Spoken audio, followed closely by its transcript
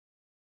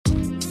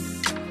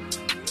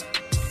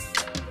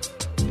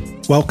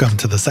Welcome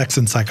to the Sex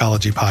and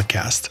Psychology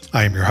Podcast.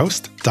 I am your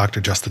host, Dr.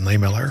 Justin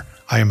Lehmiller.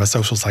 I am a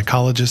social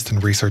psychologist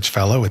and research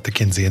fellow at the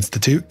Kinsey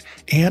Institute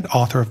and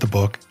author of the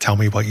book, Tell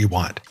Me What You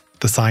Want,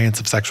 The Science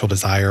of Sexual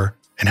Desire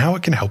and How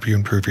It Can Help You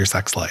Improve Your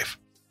Sex Life.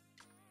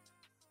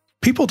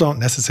 People don't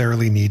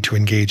necessarily need to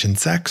engage in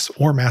sex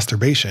or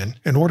masturbation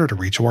in order to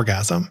reach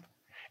orgasm.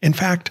 In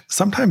fact,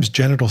 sometimes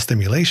genital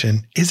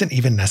stimulation isn't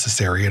even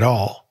necessary at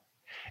all.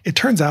 It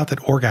turns out that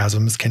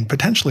orgasms can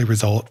potentially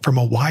result from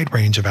a wide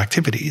range of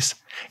activities,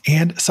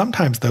 and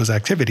sometimes those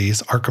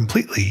activities are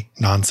completely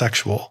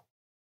non-sexual.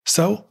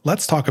 So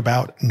let's talk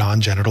about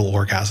non-genital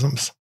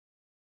orgasms.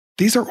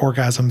 These are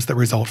orgasms that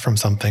result from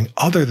something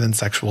other than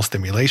sexual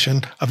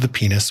stimulation of the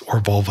penis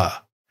or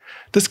vulva.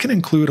 This can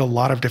include a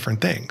lot of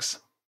different things.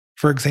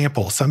 For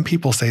example, some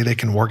people say they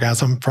can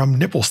orgasm from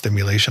nipple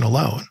stimulation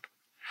alone.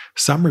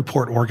 Some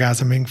report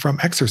orgasming from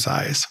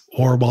exercise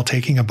or while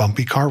taking a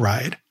bumpy car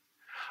ride.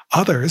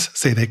 Others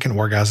say they can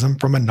orgasm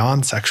from a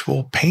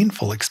non-sexual,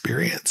 painful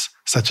experience,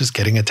 such as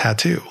getting a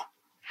tattoo.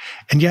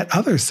 And yet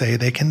others say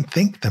they can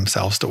think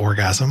themselves to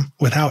orgasm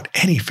without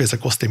any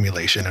physical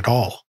stimulation at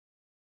all.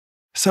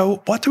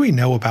 So what do we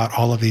know about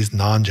all of these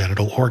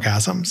non-genital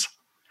orgasms?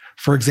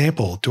 For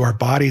example, do our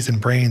bodies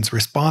and brains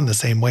respond the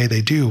same way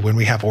they do when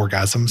we have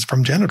orgasms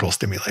from genital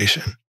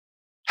stimulation?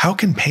 How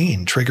can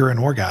pain trigger an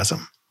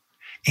orgasm?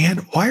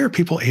 And why are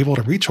people able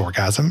to reach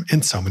orgasm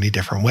in so many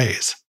different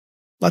ways?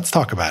 Let's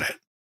talk about it.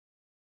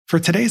 For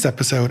today's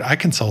episode, I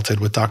consulted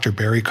with Dr.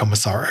 Barry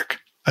Komisarek,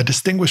 a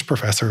distinguished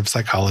professor of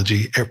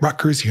psychology at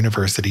Rutgers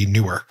University,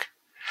 Newark.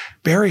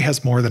 Barry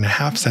has more than a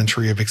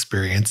half-century of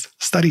experience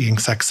studying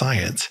sex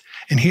science,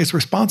 and he is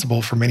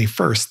responsible for many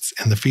firsts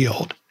in the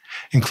field,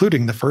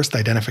 including the first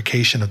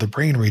identification of the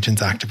brain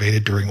regions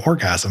activated during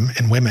orgasm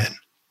in women.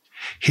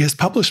 He has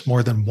published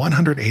more than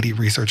 180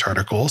 research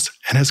articles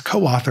and has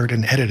co-authored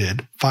and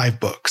edited 5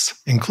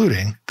 books,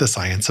 including The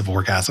Science of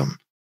Orgasm.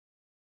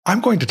 I'm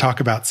going to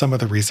talk about some of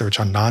the research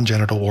on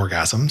non-genital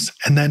orgasms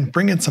and then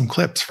bring in some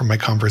clips from my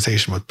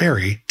conversation with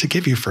Barry to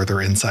give you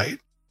further insight.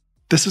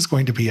 This is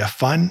going to be a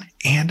fun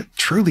and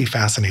truly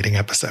fascinating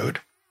episode.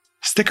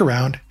 Stick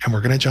around and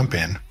we're going to jump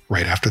in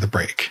right after the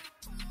break.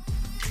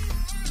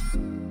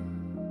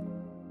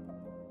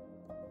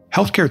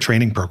 Healthcare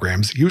training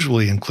programs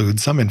usually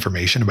include some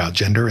information about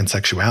gender and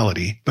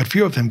sexuality, but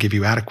few of them give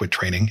you adequate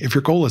training if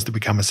your goal is to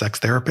become a sex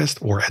therapist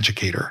or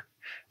educator.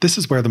 This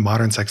is where the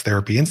Modern Sex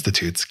Therapy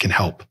Institutes can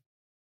help.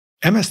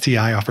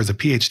 MSTI offers a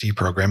PhD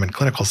program in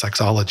clinical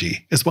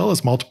sexology, as well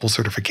as multiple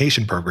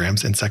certification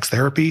programs in sex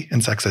therapy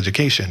and sex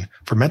education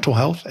for mental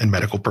health and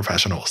medical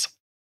professionals.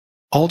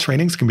 All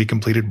trainings can be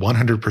completed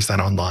 100%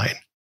 online.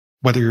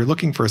 Whether you're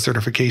looking for a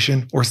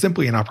certification or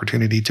simply an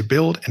opportunity to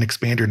build and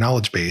expand your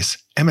knowledge base,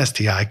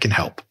 MSTI can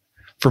help.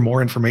 For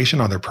more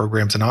information on their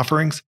programs and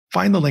offerings,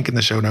 find the link in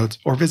the show notes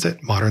or visit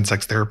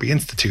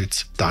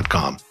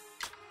modernsextherapyinstitutes.com.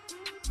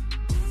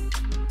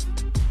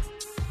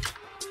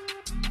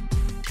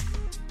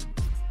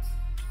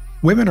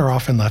 Women are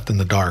often left in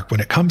the dark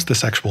when it comes to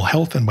sexual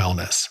health and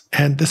wellness,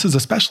 and this is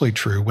especially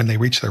true when they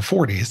reach their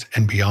 40s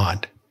and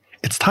beyond.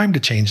 It's time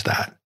to change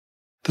that.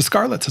 The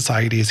Scarlet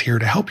Society is here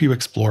to help you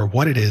explore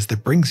what it is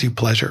that brings you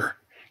pleasure,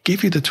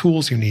 give you the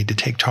tools you need to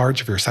take charge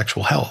of your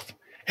sexual health,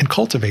 and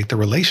cultivate the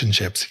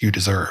relationships you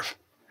deserve.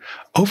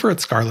 Over at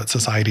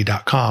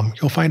scarletsociety.com,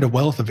 you'll find a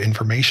wealth of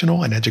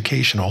informational and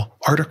educational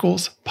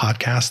articles,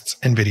 podcasts,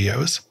 and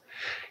videos.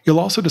 You'll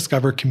also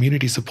discover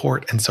community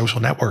support and social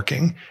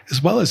networking,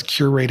 as well as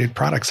curated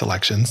product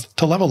selections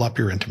to level up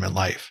your intimate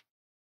life.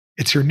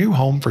 It's your new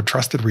home for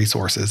trusted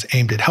resources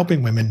aimed at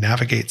helping women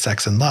navigate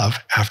sex and love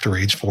after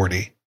age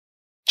 40.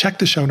 Check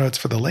the show notes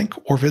for the link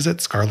or visit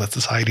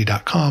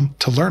scarletsociety.com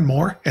to learn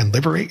more and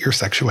liberate your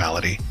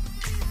sexuality.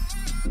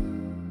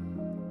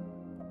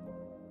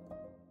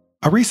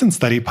 A recent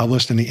study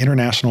published in the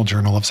International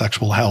Journal of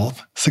Sexual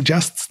Health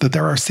suggests that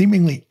there are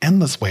seemingly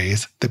endless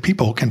ways that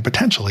people can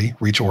potentially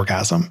reach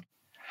orgasm.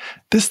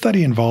 This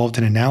study involved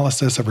an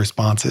analysis of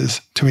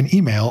responses to an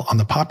email on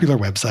the popular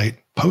website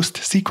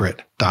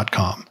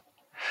postsecret.com.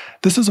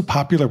 This is a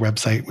popular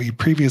website we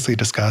previously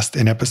discussed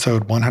in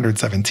episode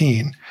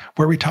 117,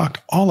 where we talked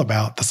all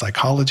about the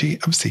psychology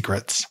of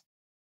secrets.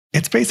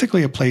 It's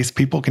basically a place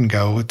people can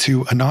go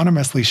to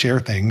anonymously share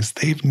things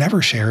they've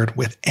never shared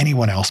with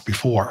anyone else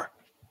before.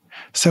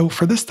 So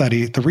for this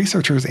study, the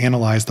researchers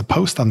analyzed the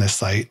post on this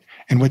site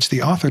in which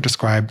the author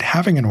described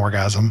having an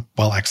orgasm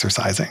while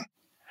exercising.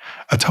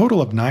 A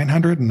total of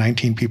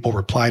 919 people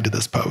replied to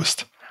this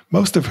post,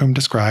 most of whom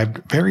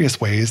described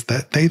various ways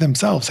that they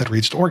themselves had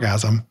reached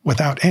orgasm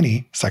without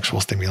any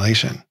sexual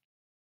stimulation.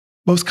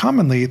 Most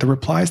commonly, the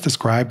replies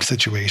described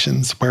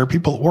situations where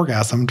people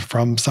orgasmed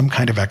from some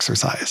kind of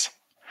exercise.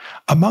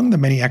 Among the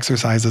many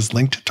exercises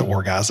linked to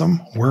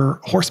orgasm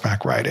were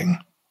horseback riding,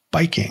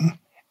 biking,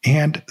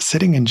 and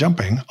sitting and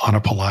jumping on a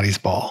Pilates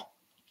ball.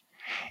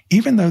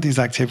 Even though these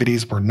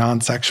activities were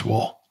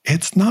non-sexual,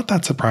 it's not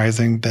that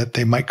surprising that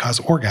they might cause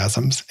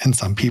orgasms in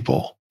some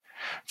people.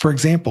 For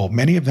example,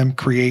 many of them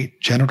create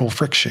genital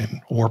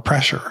friction or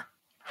pressure.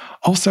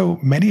 Also,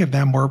 many of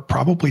them were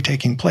probably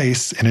taking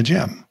place in a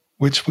gym,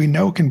 which we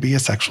know can be a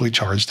sexually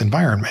charged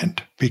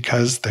environment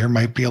because there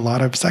might be a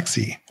lot of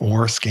sexy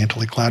or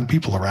scantily clad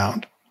people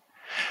around.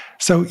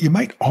 So you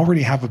might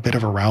already have a bit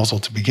of arousal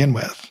to begin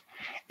with.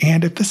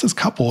 And if this is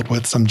coupled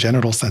with some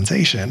genital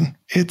sensation,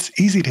 it's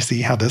easy to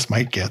see how this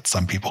might get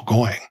some people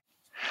going.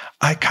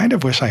 I kind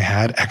of wish I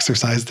had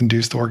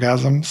exercise-induced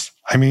orgasms.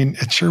 I mean,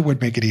 it sure would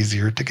make it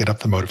easier to get up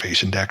the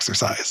motivation to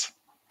exercise.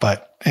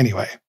 But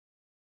anyway.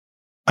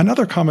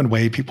 Another common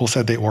way people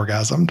said they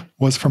orgasmed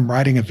was from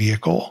riding a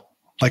vehicle,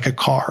 like a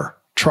car,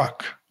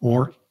 truck,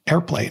 or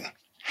airplane.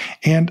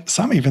 And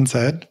some even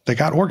said they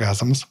got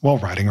orgasms while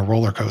riding a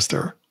roller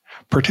coaster,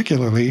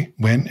 particularly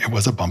when it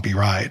was a bumpy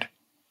ride.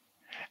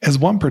 As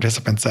one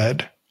participant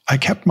said, I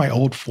kept my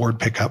old Ford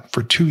pickup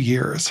for 2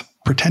 years,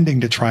 pretending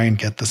to try and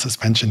get the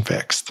suspension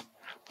fixed.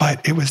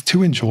 But it was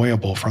too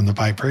enjoyable from the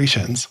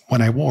vibrations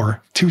when I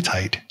wore too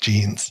tight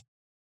jeans.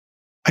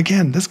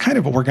 Again, this kind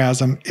of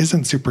orgasm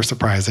isn't super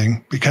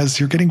surprising because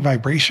you're getting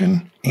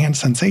vibration and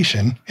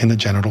sensation in the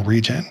genital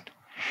region.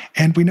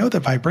 And we know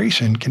that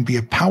vibration can be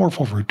a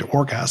powerful route to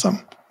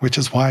orgasm, which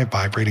is why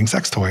vibrating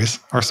sex toys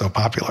are so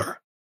popular.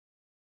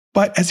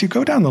 But as you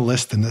go down the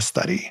list in this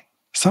study,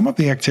 some of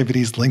the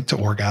activities linked to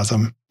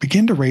orgasm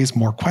begin to raise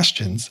more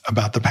questions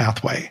about the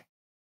pathway.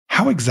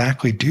 How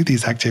exactly do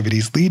these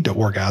activities lead to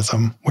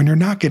orgasm when you're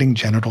not getting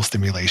genital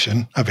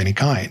stimulation of any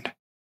kind?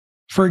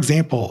 For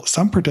example,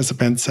 some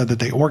participants said that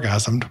they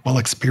orgasmed while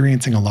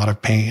experiencing a lot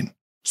of pain,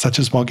 such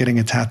as while getting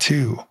a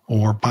tattoo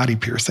or body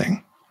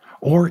piercing,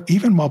 or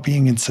even while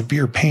being in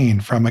severe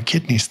pain from a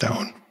kidney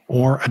stone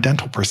or a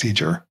dental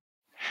procedure.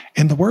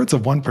 In the words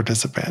of one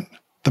participant,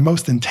 the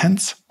most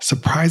intense,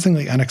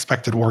 surprisingly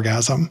unexpected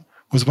orgasm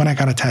was when I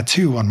got a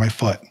tattoo on my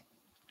foot.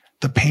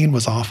 The pain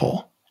was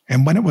awful,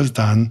 and when it was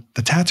done,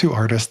 the tattoo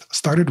artist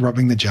started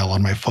rubbing the gel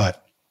on my foot.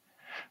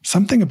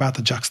 Something about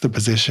the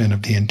juxtaposition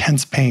of the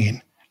intense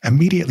pain,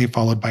 immediately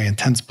followed by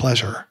intense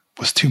pleasure,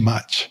 was too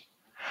much.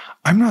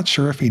 I'm not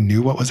sure if he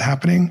knew what was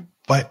happening,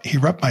 but he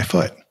rubbed my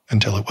foot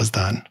until it was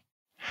done.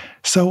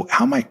 So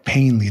how might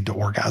pain lead to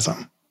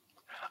orgasm?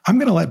 I'm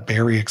going to let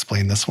Barry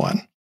explain this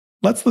one.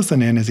 Let's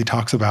listen in as he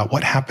talks about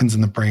what happens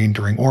in the brain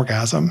during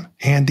orgasm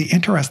and the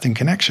interesting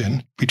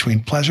connection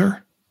between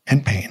pleasure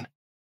and pain.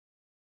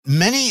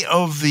 Many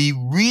of the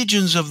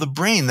regions of the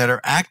brain that are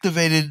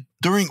activated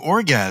during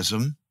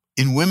orgasm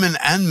in women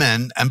and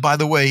men, and by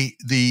the way,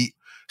 the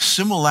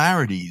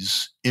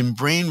similarities in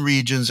brain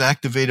regions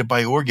activated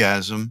by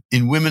orgasm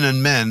in women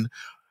and men,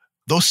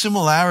 those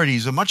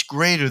similarities are much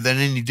greater than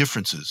any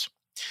differences.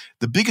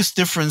 The biggest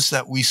difference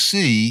that we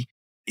see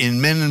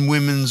in men and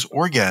women's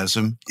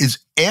orgasm is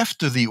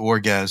after the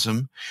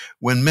orgasm,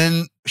 when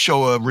men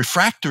show a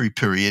refractory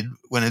period,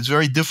 when it's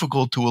very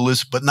difficult to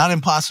elicit, but not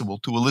impossible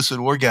to elicit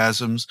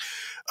orgasms,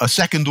 a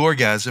second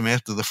orgasm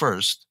after the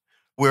first,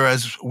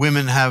 whereas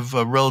women have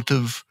a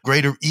relative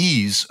greater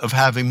ease of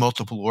having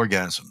multiple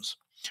orgasms.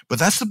 But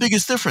that's the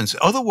biggest difference.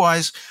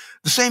 Otherwise,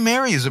 the same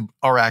areas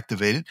are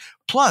activated.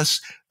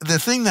 Plus, the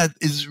thing that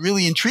is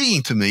really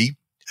intriguing to me,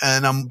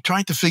 and I'm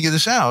trying to figure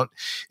this out,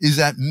 is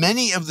that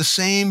many of the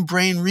same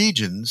brain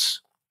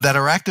regions that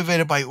are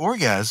activated by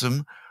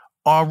orgasm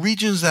are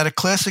regions that are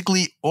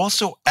classically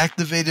also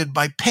activated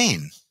by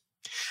pain.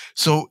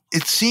 So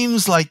it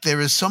seems like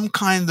there is some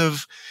kind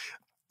of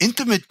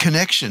intimate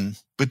connection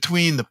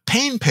between the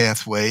pain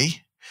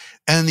pathway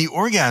and the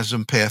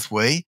orgasm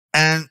pathway,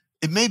 and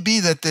it may be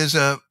that there's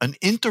an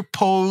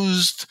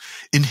interposed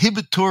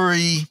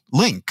inhibitory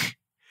link,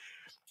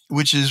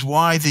 which is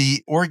why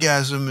the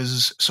orgasm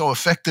is so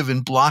effective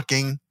in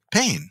blocking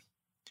pain.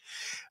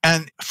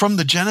 And from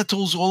the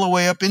genitals all the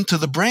way up into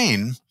the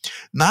brain,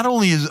 not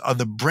only are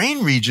the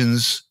brain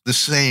regions the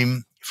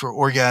same for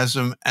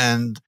orgasm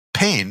and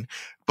pain,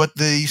 but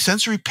the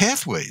sensory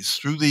pathways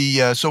through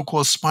the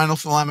so-called spinal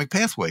thalamic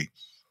pathway.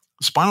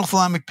 The spinal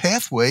thalamic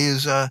pathway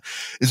is a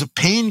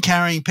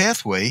pain-carrying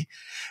pathway.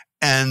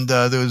 And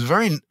there was a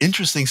very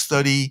interesting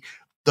study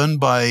done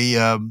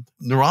by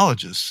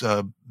neurologists,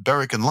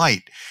 Berwick and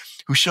Light,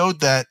 who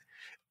showed that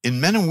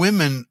in men and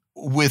women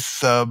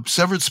with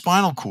severed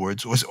spinal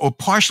cords or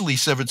partially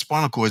severed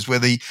spinal cords, where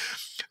the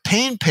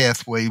pain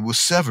pathway was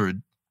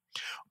severed,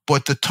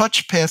 but the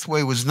touch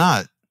pathway was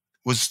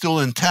still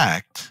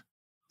intact,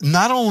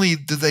 not only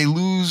did they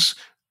lose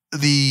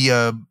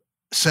the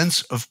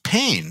sense of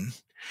pain,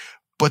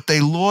 but they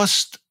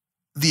lost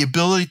the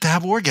ability to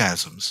have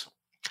orgasms,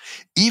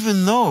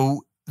 even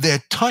though their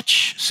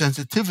touch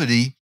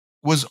sensitivity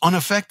was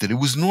unaffected. It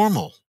was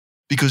normal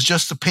because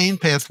just the pain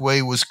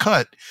pathway was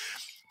cut,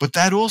 but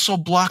that also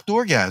blocked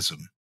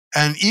orgasm.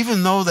 And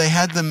even though they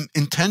had them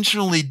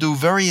intentionally do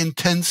very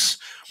intense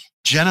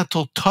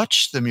genital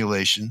touch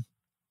stimulation,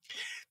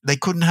 they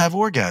couldn't have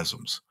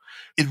orgasms.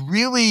 It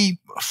really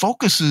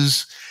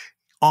focuses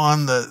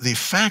on the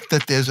fact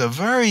that there's a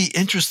very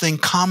interesting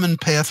common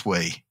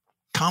pathway,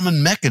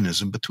 common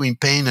mechanism between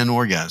pain and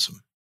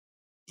orgasm.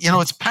 You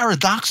know, it's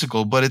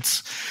paradoxical,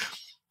 but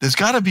there's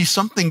got to be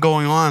something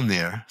going on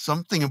there,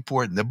 something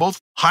important. They're both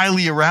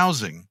highly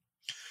arousing.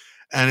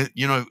 And,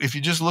 if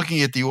you're just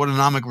looking at the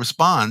autonomic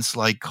response,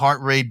 like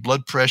heart rate,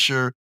 blood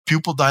pressure,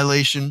 pupil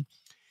dilation,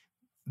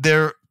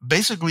 they're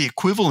basically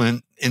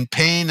equivalent in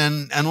pain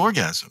and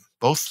orgasm.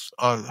 Both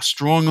are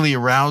strongly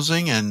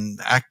arousing and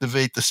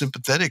activate the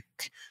sympathetic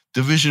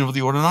division of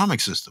the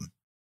autonomic system.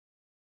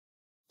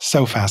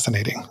 So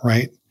fascinating,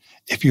 right?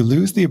 If you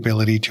lose the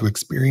ability to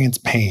experience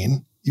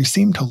pain, you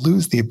seem to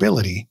lose the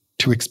ability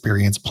to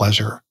experience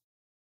pleasure.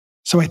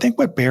 So I think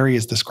what Barry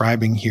is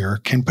describing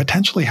here can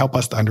potentially help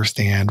us to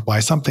understand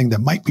why something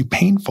that might be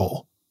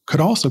painful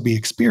could also be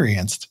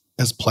experienced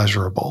as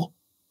pleasurable.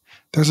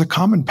 There's a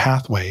common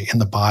pathway in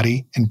the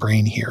body and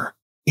brain here,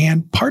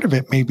 and part of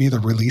it may be the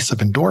release of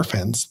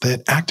endorphins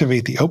that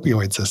activate the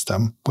opioid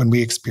system when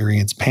we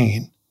experience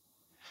pain.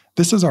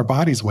 This is our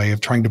body's way of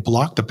trying to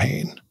block the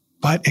pain,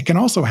 but it can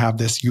also have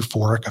this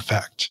euphoric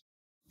effect.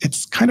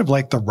 It's kind of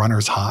like the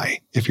runner's high,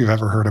 if you've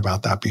ever heard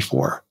about that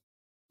before.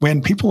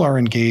 When people are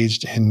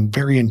engaged in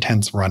very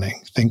intense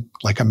running, think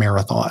like a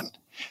marathon,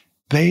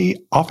 they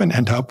often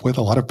end up with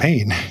a lot of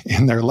pain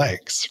in their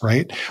legs,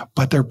 right?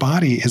 But their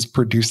body is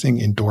producing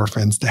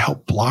endorphins to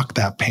help block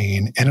that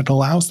pain, and it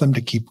allows them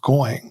to keep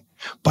going.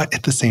 But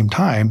at the same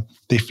time,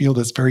 they feel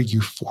this very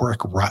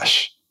euphoric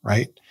rush,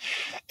 right?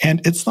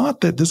 And it's thought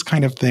that this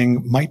kind of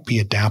thing might be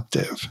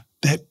adaptive,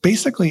 that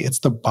basically it's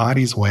the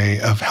body's way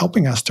of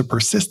helping us to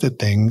persist at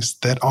things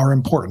that are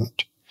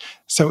important.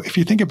 So if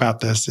you think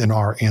about this in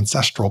our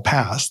ancestral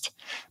past,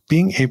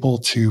 being able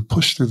to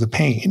push through the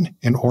pain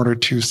in order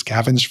to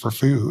scavenge for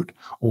food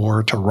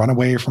or to run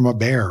away from a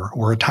bear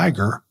or a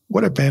tiger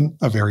would have been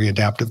a very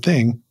adaptive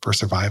thing for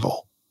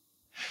survival.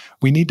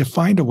 We need to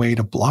find a way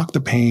to block the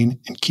pain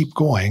and keep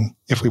going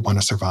if we want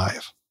to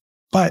survive.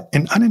 But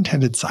an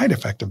unintended side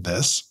effect of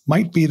this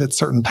might be that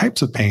certain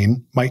types of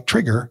pain might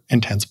trigger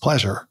intense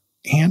pleasure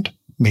and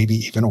maybe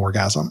even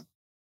orgasm.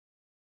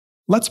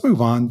 Let's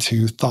move on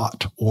to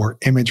thought or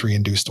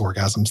imagery-induced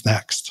orgasms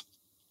next.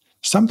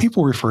 Some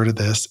people refer to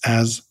this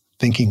as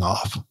thinking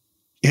off.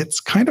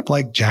 It's kind of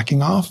like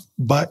jacking off,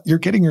 but you're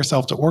getting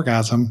yourself to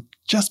orgasm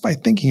just by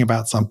thinking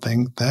about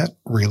something that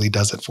really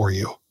does it for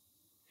you.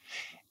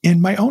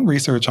 In my own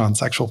research on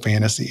sexual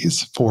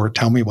fantasies for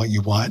Tell Me What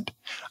You Want,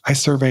 I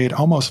surveyed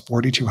almost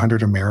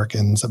 4,200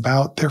 Americans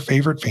about their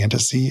favorite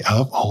fantasy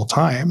of all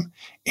time,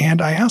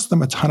 and I asked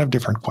them a ton of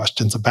different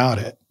questions about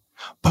it.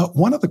 But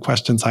one of the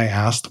questions I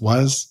asked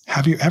was,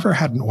 have you ever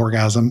had an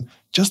orgasm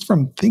just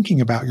from thinking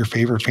about your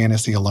favorite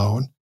fantasy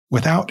alone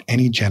without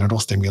any genital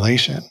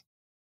stimulation?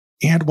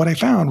 And what I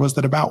found was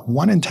that about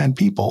 1 in 10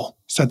 people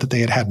said that they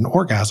had had an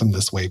orgasm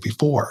this way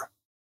before.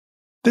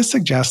 This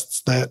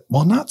suggests that,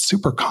 while not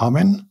super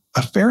common,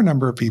 a fair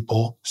number of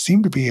people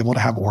seem to be able to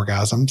have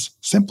orgasms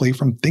simply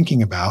from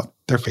thinking about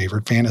their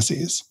favorite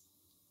fantasies.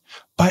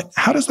 But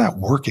how does that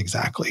work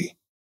exactly?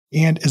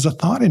 And is a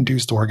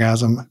thought-induced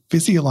orgasm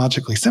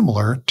physiologically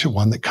similar to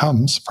one that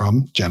comes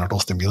from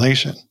genital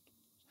stimulation?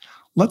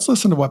 Let's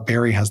listen to what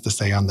Barry has to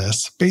say on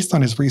this based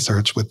on his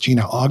research with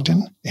Gina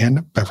Ogden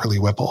and Beverly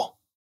Whipple.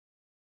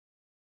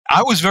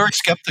 I was very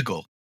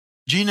skeptical.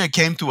 Gina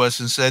came to us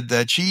and said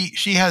that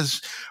she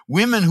has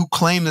women who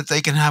claim that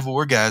they can have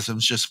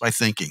orgasms just by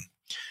thinking.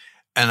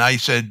 And I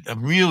said,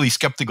 I'm really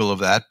skeptical of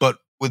that. But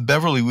with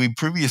Beverly, we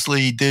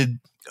previously did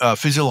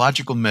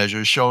physiological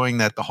measures showing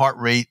that the heart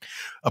rate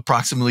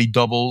approximately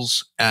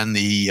doubles and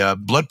the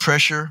blood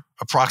pressure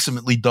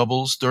approximately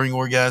doubles during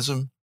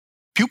orgasm.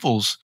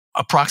 Pupils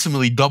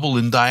approximately double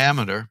in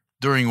diameter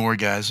during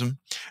orgasm,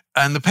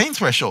 and the pain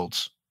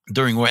thresholds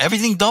during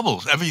everything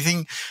doubles.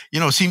 Everything,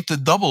 seemed to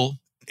double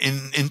in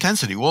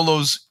intensity. All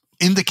those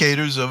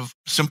indicators of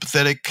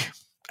sympathetic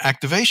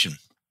activation.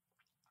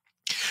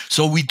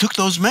 So we took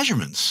those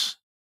measurements.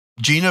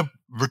 Gina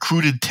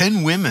recruited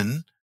 10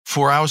 women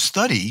for our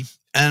study,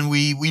 and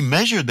we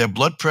measured their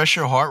blood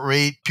pressure, heart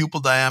rate,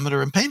 pupil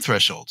diameter, and pain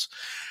thresholds.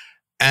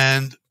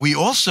 And we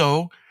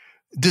also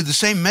did the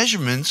same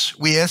measurements.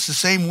 We asked the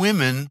same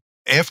women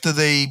after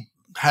they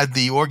had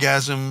the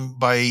orgasm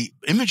by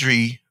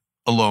imagery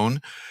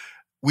alone,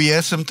 we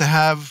asked them to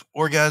have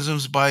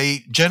orgasms by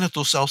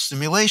genital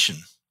self-stimulation.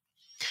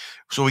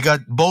 So we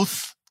got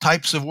both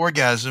types of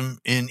orgasm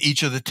in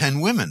each of the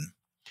 10 women.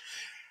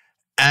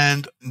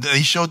 And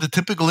they showed the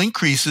typical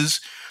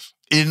increases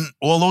in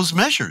all those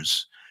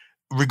measures,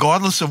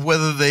 regardless of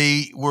whether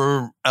they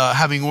were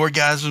having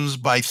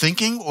orgasms by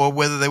thinking or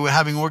whether they were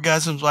having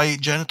orgasms by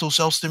genital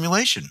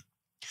self-stimulation.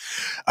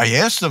 I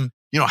asked them,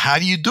 how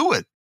do you do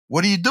it?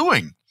 What are you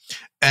doing?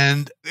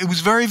 And it was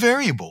very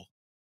variable.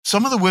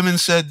 Some of the women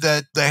said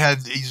that they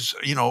had these,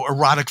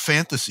 erotic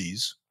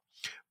fantasies.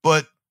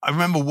 But I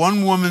remember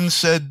one woman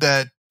said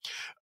that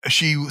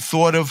she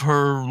thought of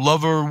her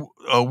lover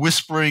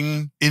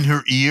whispering in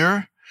her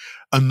ear.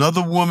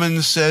 Another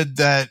woman said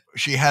that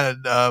she had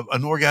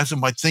an orgasm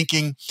by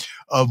thinking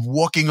of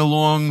walking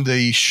along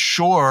the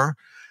shore,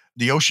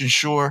 the ocean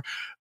shore,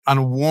 on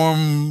a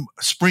warm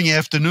spring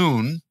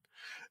afternoon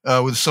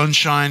with sun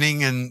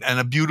shining and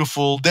a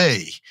beautiful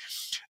day.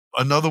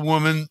 Another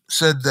woman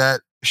said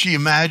that she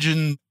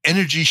imagined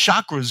energy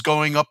chakras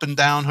going up and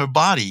down her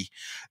body,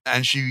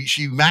 and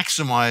she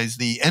maximized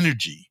the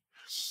energy.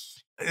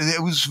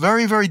 It was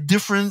very, very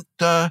different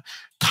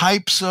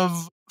types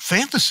of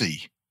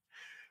fantasy.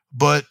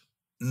 But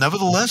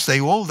nevertheless,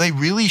 they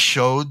really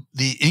showed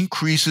the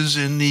increases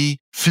in the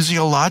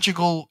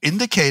physiological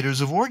indicators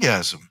of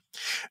orgasm.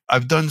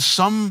 I've done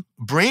some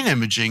brain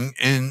imaging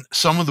in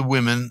some of the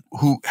women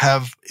who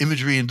have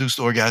imagery-induced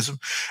orgasm,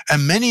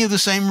 and many of the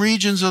same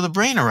regions of the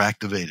brain are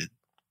activated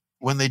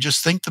when they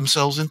just think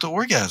themselves into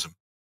orgasm.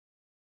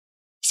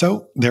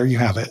 So there you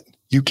have it.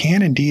 You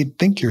can indeed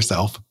think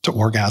yourself to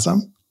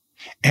orgasm.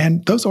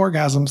 And those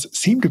orgasms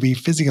seem to be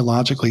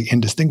physiologically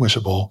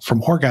indistinguishable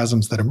from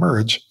orgasms that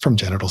emerge from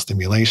genital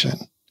stimulation.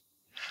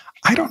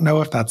 I don't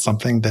know if that's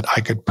something that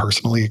I could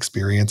personally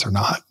experience or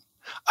not.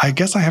 I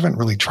guess I haven't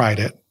really tried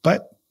it,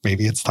 but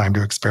maybe it's time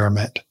to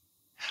experiment.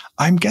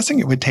 I'm guessing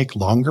it would take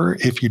longer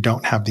if you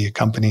don't have the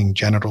accompanying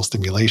genital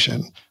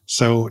stimulation.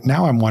 So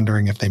now I'm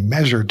wondering if they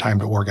measured time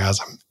to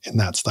orgasm in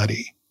that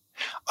study.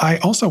 I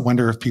also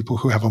wonder if people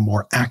who have a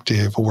more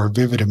active or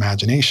vivid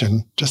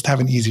imagination just have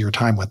an easier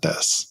time with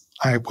this.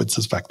 I would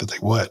suspect that they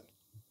would.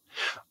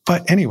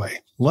 But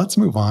anyway, let's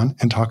move on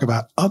and talk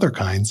about other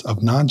kinds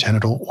of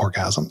non-genital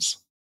orgasms.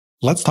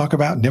 Let's talk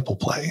about nipple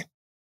play.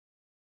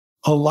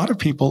 A lot of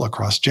people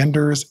across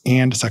genders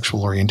and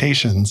sexual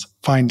orientations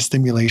find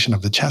stimulation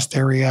of the chest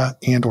area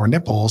and/or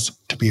nipples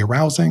to be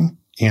arousing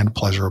and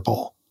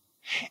pleasurable.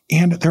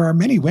 And there are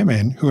many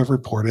women who have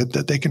reported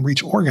that they can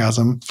reach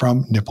orgasm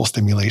from nipple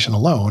stimulation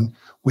alone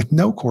with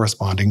no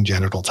corresponding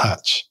genital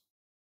touch.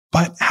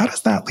 But how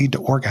does that lead to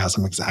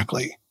orgasm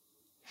exactly?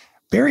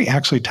 Barry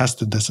actually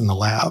tested this in the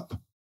lab.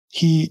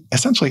 He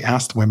essentially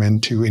asked women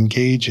to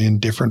engage in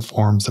different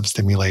forms of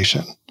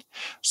stimulation.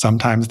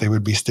 Sometimes they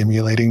would be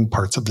stimulating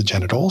parts of the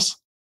genitals.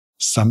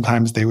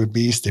 Sometimes they would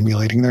be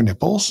stimulating their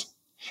nipples.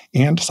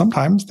 And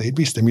sometimes they'd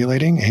be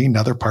stimulating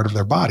another part of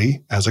their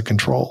body as a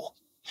control.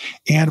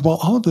 And while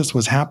all of this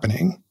was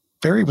happening,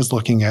 Barry was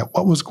looking at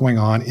what was going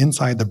on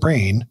inside the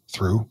brain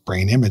through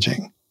brain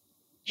imaging.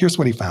 Here's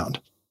what he found.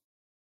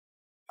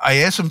 I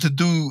asked him to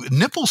do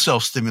nipple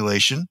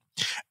self-stimulation,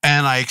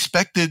 and I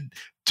expected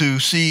to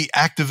see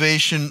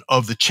activation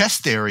of the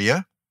chest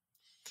area,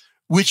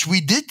 which we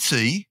did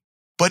see.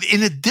 But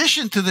in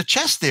addition to the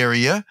chest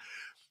area,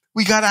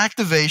 we got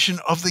activation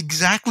of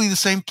exactly the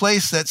same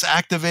place that's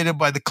activated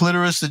by the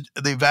clitoris,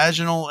 the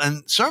vaginal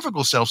and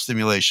cervical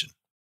self-stimulation.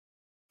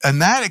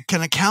 And that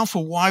can account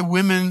for why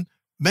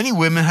many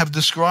women have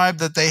described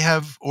that they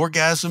have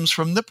orgasms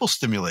from nipple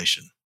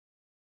stimulation.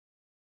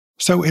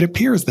 So it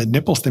appears that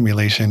nipple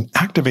stimulation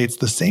activates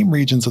the same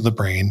regions of the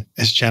brain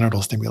as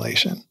genital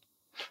stimulation.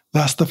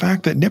 Thus, the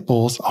fact that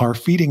nipples are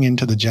feeding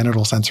into the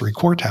genital sensory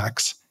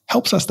cortex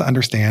helps us to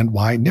understand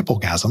why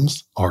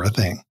nipplegasms are a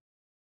thing.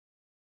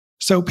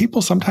 So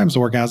people sometimes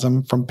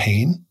orgasm from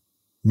pain,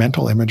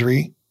 mental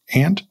imagery,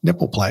 and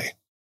nipple play.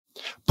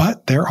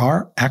 But there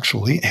are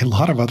actually a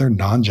lot of other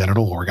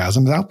non-genital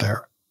orgasms out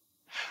there.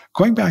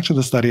 Going back to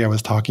the study I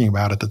was talking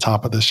about at the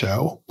top of the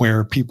show,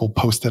 where people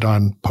posted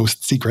on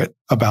Post Secret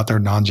about their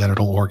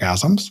non-genital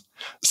orgasms,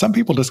 some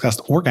people discussed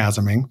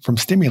orgasming from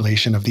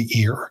stimulation of the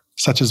ear,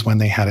 such as when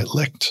they had it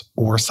licked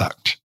or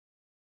sucked.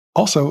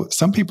 Also,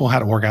 some people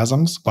had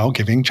orgasms while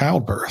giving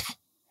childbirth,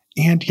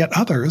 and yet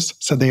others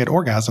said they had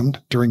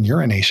orgasmed during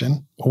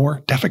urination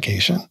or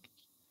defecation.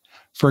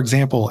 For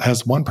example,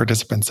 as one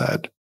participant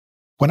said,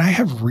 "When I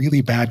have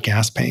really bad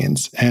gas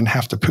pains and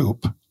have to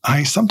poop,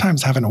 I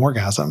sometimes have an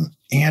orgasm,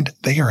 and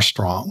they are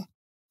strong.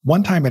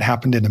 One time it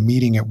happened in a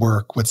meeting at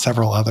work with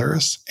several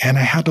others, and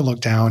I had to look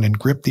down and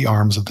grip the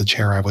arms of the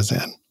chair I was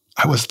in.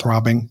 I was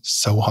throbbing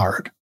so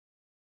hard."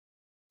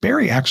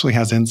 Barry actually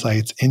has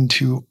insights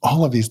into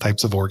all of these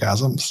types of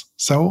orgasms,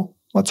 so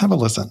let's have a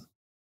listen.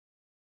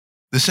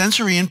 The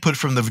sensory input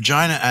from the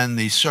vagina and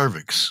the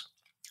cervix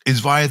is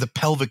via the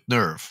pelvic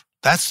nerve.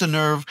 That's the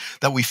nerve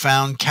that we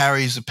found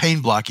carries a pain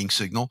blocking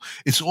signal.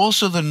 It's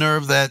also the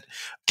nerve that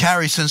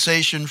carries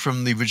sensation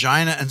from the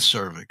vagina and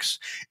cervix.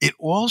 It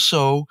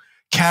also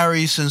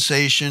carries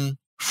sensation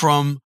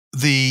from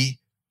the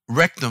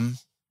rectum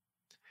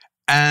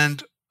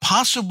and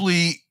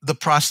possibly the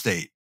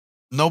prostate.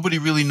 Nobody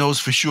really knows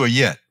for sure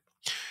yet.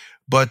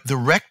 But the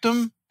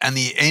rectum and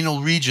the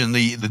anal region,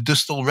 the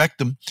distal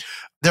rectum,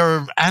 there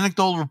are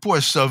anecdotal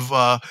reports of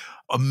a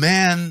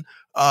man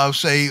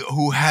say,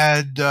 who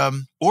had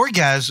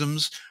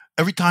orgasms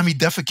every time he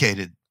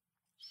defecated.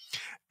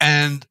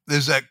 And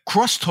there's that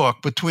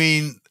crosstalk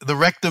between the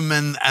rectum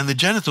and the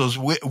genitals.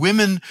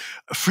 Women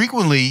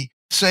frequently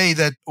say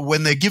that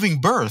when they're giving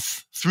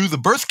birth through the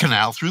birth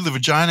canal, through the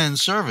vagina and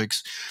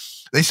cervix,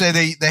 they say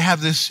they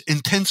have this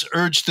intense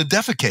urge to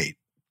defecate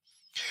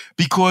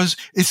because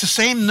it's the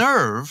same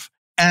nerve,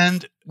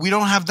 and we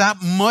don't have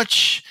that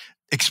much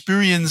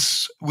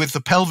experience with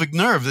the pelvic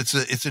nerve.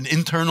 It's an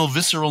internal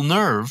visceral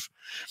nerve.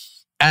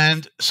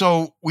 And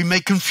so we may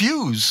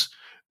confuse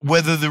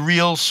whether the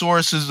real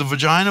source is the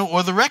vagina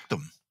or the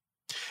rectum.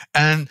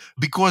 And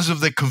because of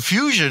the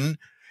confusion,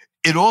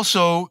 it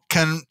also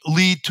can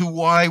lead to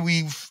why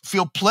we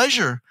feel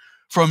pleasure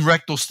from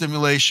rectal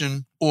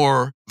stimulation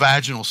or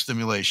vaginal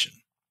stimulation.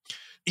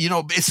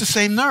 It's the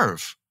same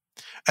nerve.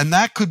 And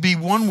that could be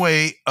one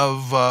way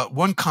of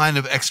one kind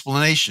of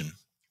explanation.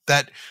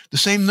 that the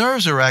same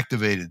nerves are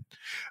activated.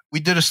 We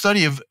did a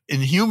study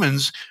in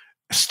humans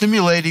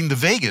stimulating the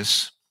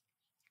vagus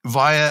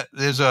via,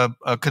 there's a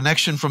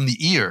connection from the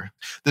ear.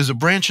 There's a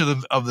branch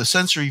of the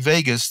sensory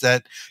vagus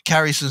that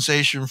carries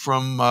sensation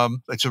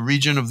from, it's a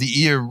region of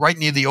the ear right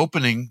near the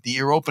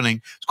ear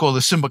opening. It's called the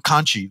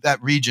Symboconchi,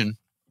 that region.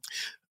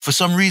 For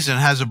some reason,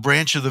 has a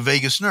branch of the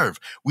vagus nerve.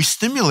 We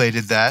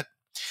stimulated that,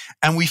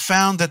 and we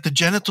found that the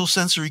genital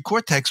sensory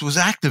cortex was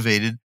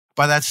activated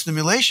by that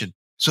stimulation.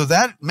 So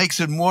that makes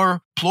it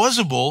more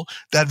plausible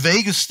that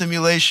vagus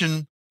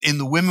stimulation in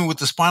the women with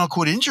the spinal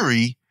cord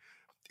injury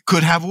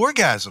could have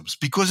orgasms,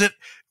 because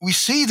we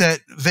see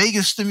that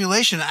vagus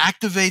stimulation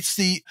activates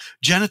the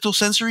genital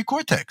sensory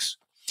cortex.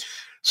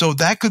 So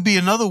that could be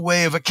another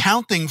way of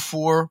accounting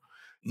for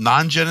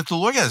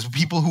non-genital orgasms,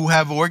 people who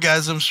have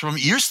orgasms from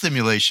ear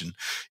stimulation.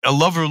 A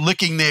lover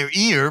licking their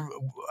ear,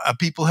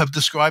 people have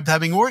described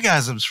having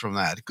orgasms from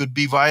that. It could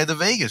be via the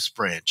vagus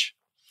branch.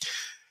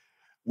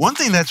 One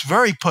thing that's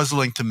very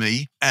puzzling to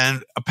me,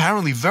 and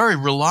apparently very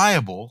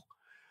reliable,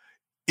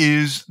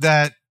 is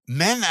that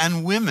men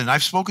and women,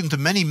 I've spoken to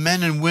many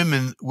men and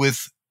women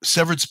with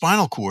severed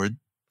spinal cord,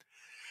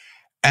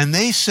 and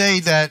they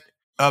say that,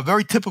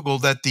 very typical,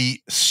 that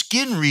the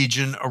skin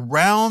region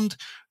around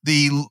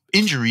the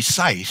injury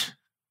site,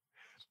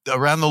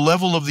 around the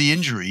level of the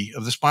injury,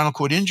 of the spinal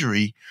cord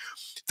injury,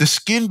 the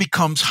skin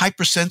becomes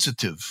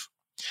hypersensitive.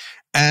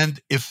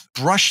 And if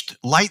brushed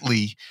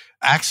lightly,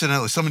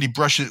 accidentally, somebody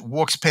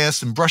walks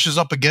past and brushes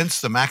up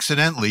against them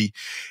accidentally,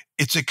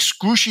 it's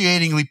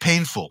excruciatingly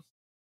painful.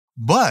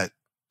 But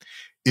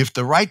if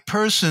the right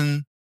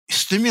person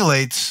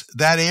stimulates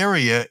that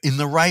area in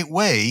the right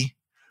way,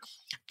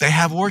 they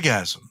have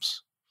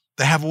orgasms.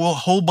 They have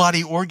whole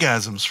body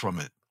orgasms from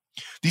it.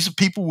 These are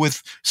people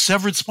with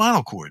severed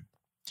spinal cord.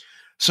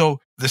 So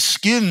the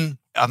skin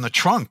on the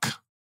trunk,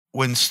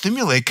 when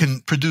stimulated,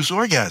 can produce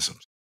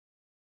orgasms.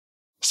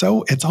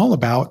 So it's all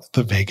about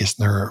the vagus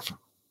nerve.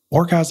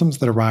 Orgasms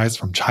that arise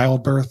from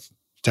childbirth,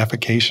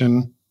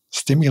 defecation,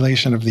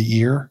 stimulation of the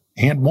ear,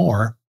 and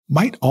more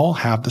might all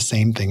have the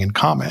same thing in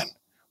common,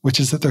 which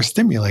is that they're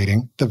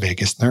stimulating the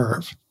vagus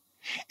nerve.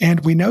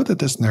 And we know that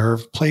this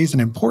nerve plays an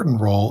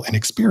important role in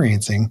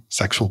experiencing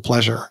sexual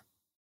pleasure.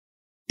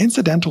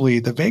 Incidentally,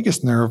 the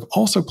vagus nerve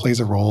also plays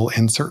a role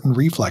in certain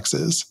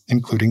reflexes,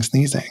 including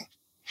sneezing.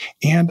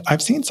 And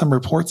I've seen some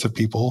reports of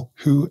people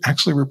who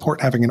actually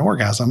report having an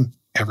orgasm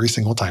every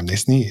single time they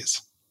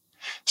sneeze.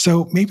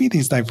 So maybe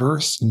these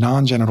diverse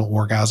non-genital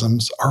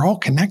orgasms are all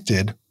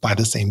connected by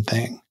the same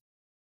thing.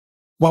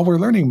 While we're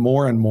learning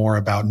more and more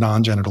about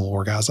non-genital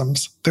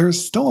orgasms,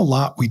 there's still a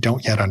lot we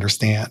don't yet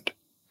understand.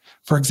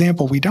 For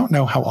example, we don't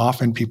know how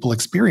often people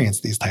experience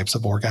these types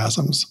of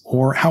orgasms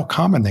or how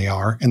common they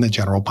are in the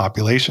general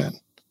population.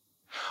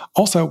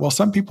 Also, while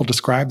some people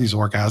describe these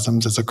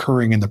orgasms as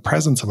occurring in the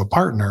presence of a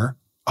partner,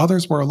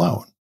 others were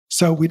alone.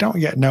 So we don't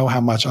yet know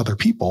how much other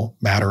people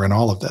matter in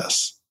all of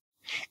this.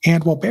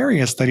 And while Barry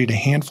has studied a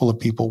handful of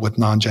people with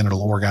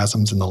non-genital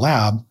orgasms in the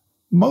lab,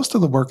 most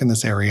of the work in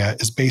this area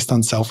is based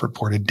on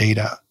self-reported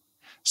data.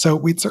 So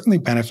we'd certainly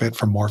benefit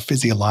from more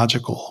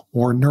physiological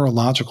or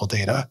neurological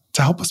data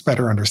to help us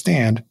better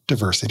understand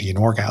diversity in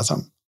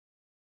orgasm.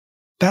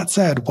 That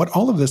said, what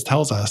all of this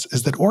tells us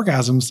is that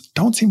orgasms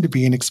don't seem to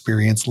be an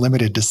experience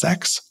limited to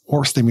sex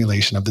or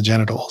stimulation of the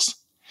genitals.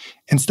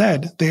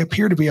 Instead, they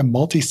appear to be a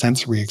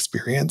multisensory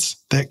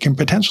experience that can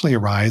potentially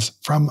arise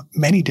from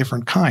many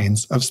different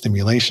kinds of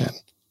stimulation.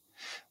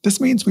 This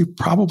means we've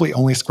probably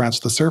only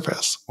scratched the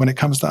surface when it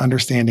comes to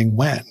understanding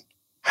when,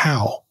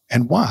 how,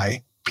 and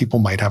why people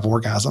might have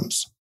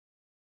orgasms.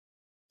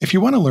 If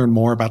you want to learn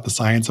more about the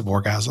science of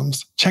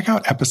orgasms, check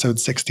out episode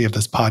 60 of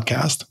this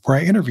podcast, where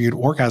I interviewed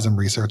orgasm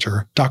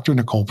researcher Dr.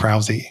 Nicole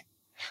Prause.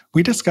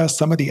 We discussed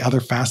some of the other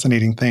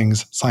fascinating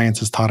things science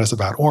has taught us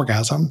about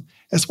orgasm,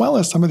 as well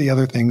as some of the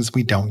other things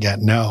we don't yet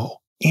know.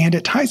 And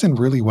it ties in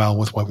really well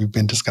with what we've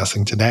been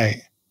discussing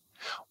today.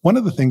 One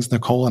of the things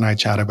Nicole and I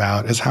chat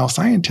about is how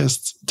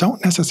scientists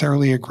don't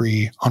necessarily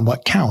agree on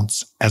what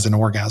counts as an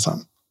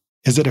orgasm.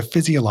 Is it a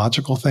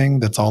physiological thing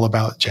that's all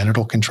about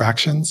genital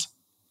contractions?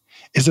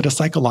 Is it a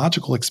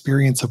psychological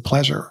experience of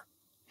pleasure?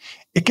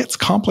 It gets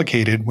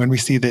complicated when we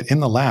see that in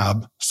the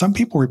lab, some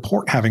people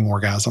report having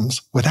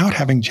orgasms without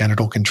having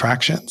genital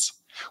contractions,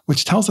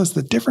 which tells us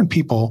that different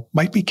people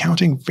might be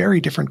counting very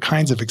different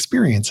kinds of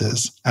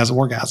experiences as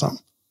orgasm.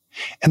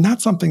 And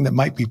that's something that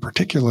might be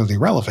particularly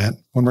relevant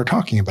when we're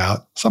talking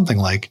about something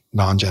like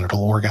non-genital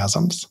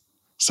orgasms.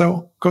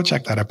 So go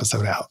check that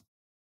episode out.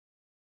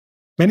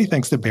 Many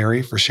thanks to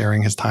Barry for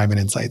sharing his time and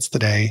insights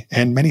today,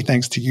 and many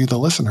thanks to you, the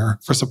listener,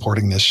 for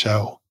supporting this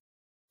show.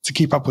 To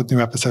keep up with new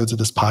episodes of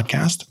this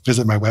podcast,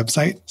 visit my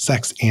website,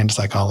 Sex and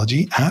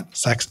Psychology, at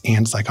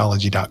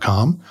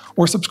sexandpsychology.com,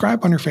 or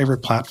subscribe on your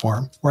favorite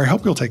platform, where I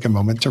hope you'll take a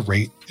moment to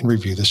rate and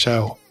review the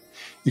show.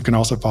 You can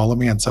also follow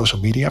me on social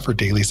media for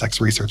daily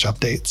sex research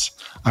updates.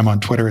 I'm on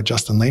Twitter at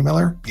Justin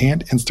Lehmiller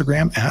and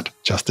Instagram at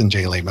Justin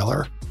J.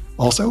 Lehmiller.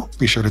 Also,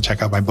 be sure to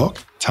check out my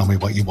book, Tell Me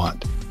What You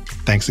Want.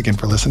 Thanks again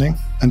for listening.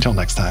 Until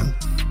next time.